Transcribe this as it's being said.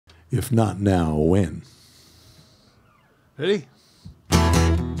If not now, when? Ready?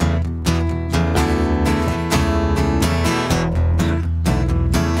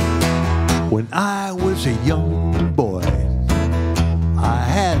 When I was a young boy, I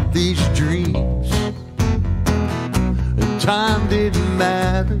had these dreams, and time didn't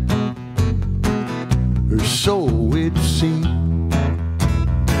matter, or so it seemed.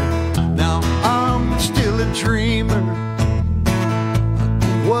 Now I'm still a dreamer,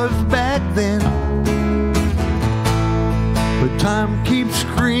 I was back then, but time keeps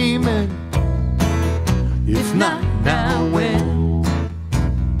screaming, if not now, when?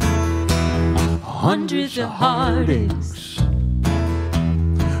 Hundreds of heartaches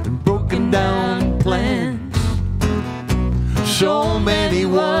and broken down plans, so many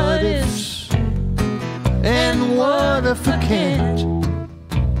what ifs, and what if I can't?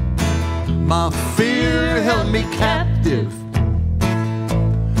 My fear held me captive,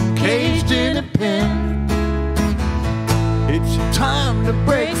 caged in a pen. It's time to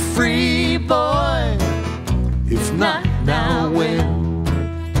break free, boy, if not now, when?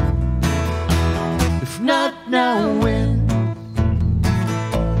 If not now, when?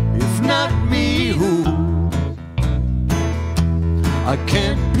 If not me, who? I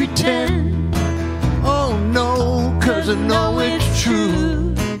can't pretend, oh no, 'cause I know it's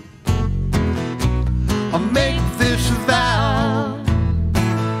true. I make this vow,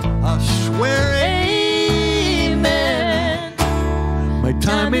 I swear amen. My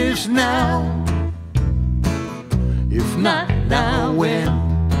time is now, if not now, when?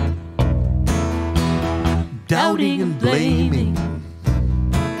 Doubting and blaming,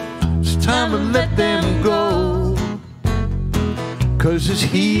 it's time to let them go, 'cause this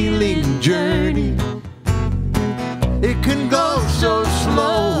healing journey, it can go so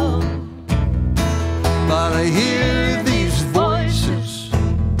slow. But I hear these voices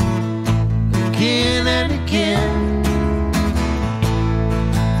again and again,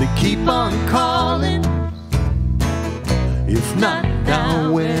 they keep on calling, if not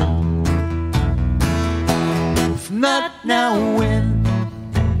now, when? If not now, when?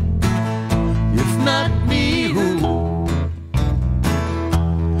 If not me, who?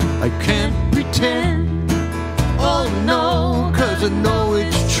 I can't pretend, oh no, 'cause I know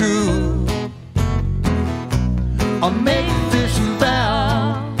it's true. I'll make this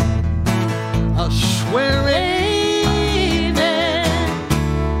vow, I swear amen.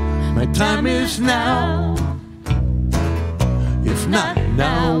 My time is now, if not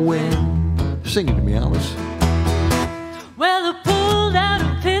now, when? Sing it to me, Alice. Well, I pulled out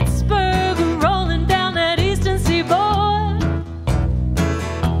of Pittsburgh, rolling down that eastern seaboard.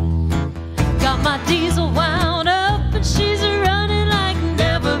 Got my diesel wound up, and she's running like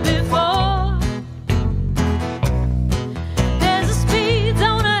never before. There's a speed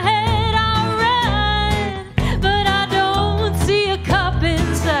zone ahead, I'll ride, but I don't see a cop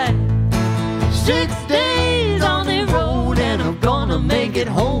in sight. 6 days on the road, and I'm gonna make it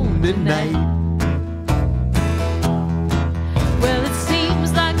home tonight. Well, it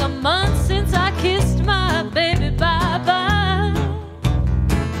seems like a month since I kissed my baby bye-bye.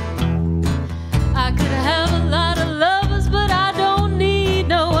 I could have a lot of lovers, but I don't need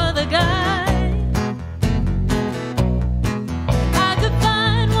no other guy. I could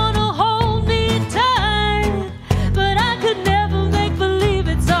find one who'll hold me tight, but I could never make believe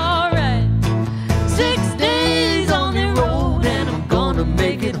it's alright. 6 days on the road, and I'm gonna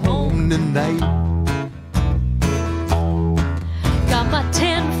make it home tonight. Got my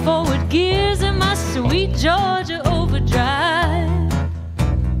 10 forward gears and my sweet Georgia overdrive.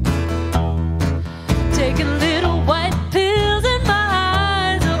 Taking little white pills and my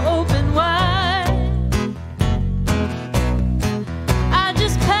eyes are open wide. I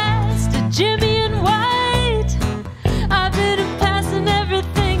just passed a Jimmy and White. I've been passing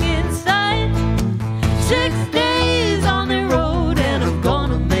everything in sight. 6 days on the road, and I'm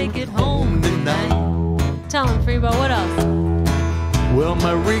gonna make it home tonight. Tell him, Freebo, what else? Well,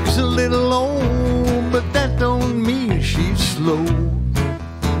 my rig's a little low, but that don't mean she's slow.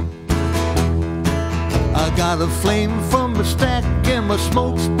 I got a flame from the stack, and my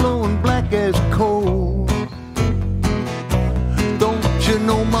smoke's blowing black as coal. Don't you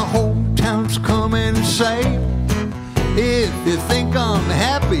know my hometown's coming in sight? If you think I'm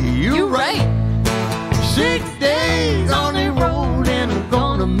happy, you're right. 6 days on the road, and I'm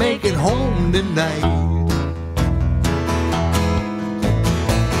gonna make it home tonight.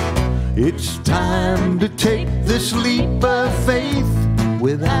 It's time to take this leap of faith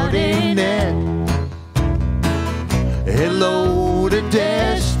without a net. Hello to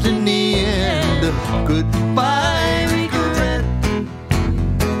destiny and goodbye regret.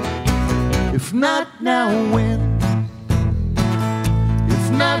 If not now, when?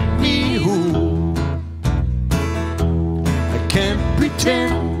 If not me, who? I can't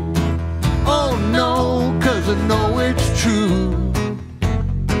pretend. Oh no, 'cause I know it's true.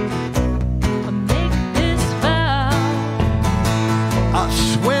 I make this vow. I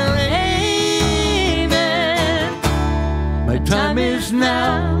swear, amen. My time is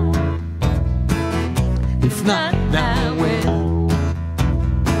now. If not now, when?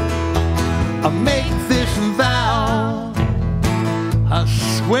 I make this vow. I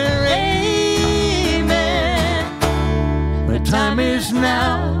swear, amen. My time is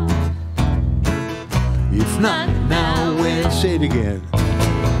now. If not now, when? Say it again.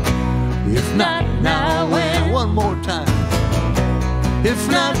 If not now, when? One more time. If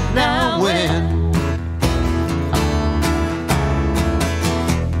not now, when?